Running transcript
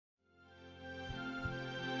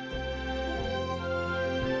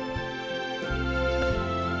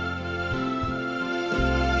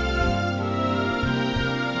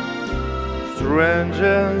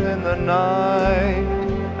Strangers in the night,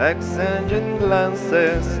 exchanging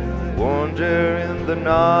glances, wander in the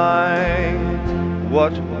night.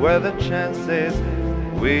 What were the chances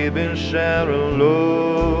we've been sharing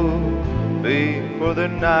love before the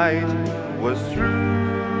night was through?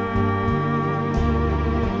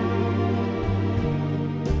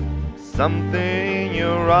 Something in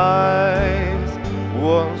your eyes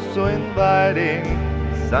was so inviting,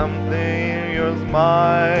 something in your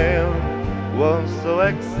smile was so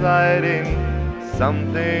exciting,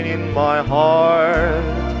 something in my heart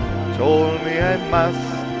told me I must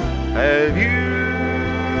have you.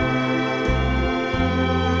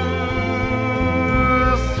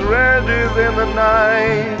 Strangers in the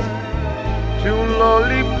night, two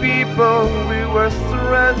lonely people, we were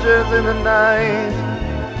strangers in the night.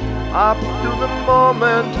 Up to the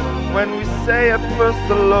moment when we say at first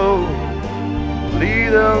hello,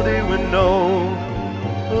 little did we know,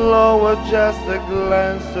 love was just a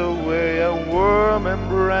glance away, a warm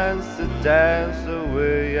embrace, a dance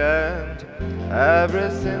away. And ever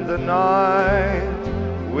since the night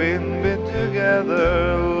we've been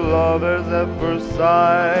together, lovers at first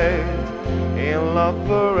sight, in love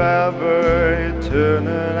forever,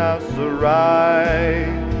 eternal as so right,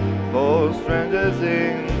 for strangers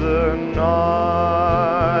in the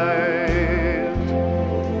night.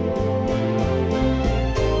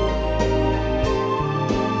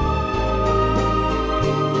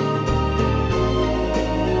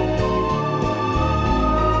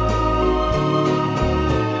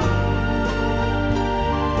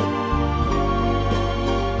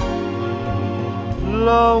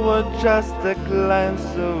 Love was just a glance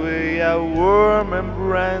away, a warm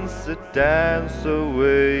embrace, a dance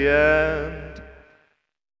away. And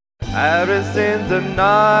ever since the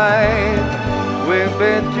night we've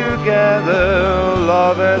been together,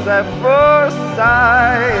 lovers at first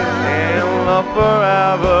sight, in love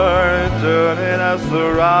forever, turning us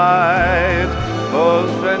right, for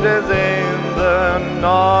strangers in the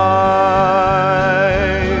night.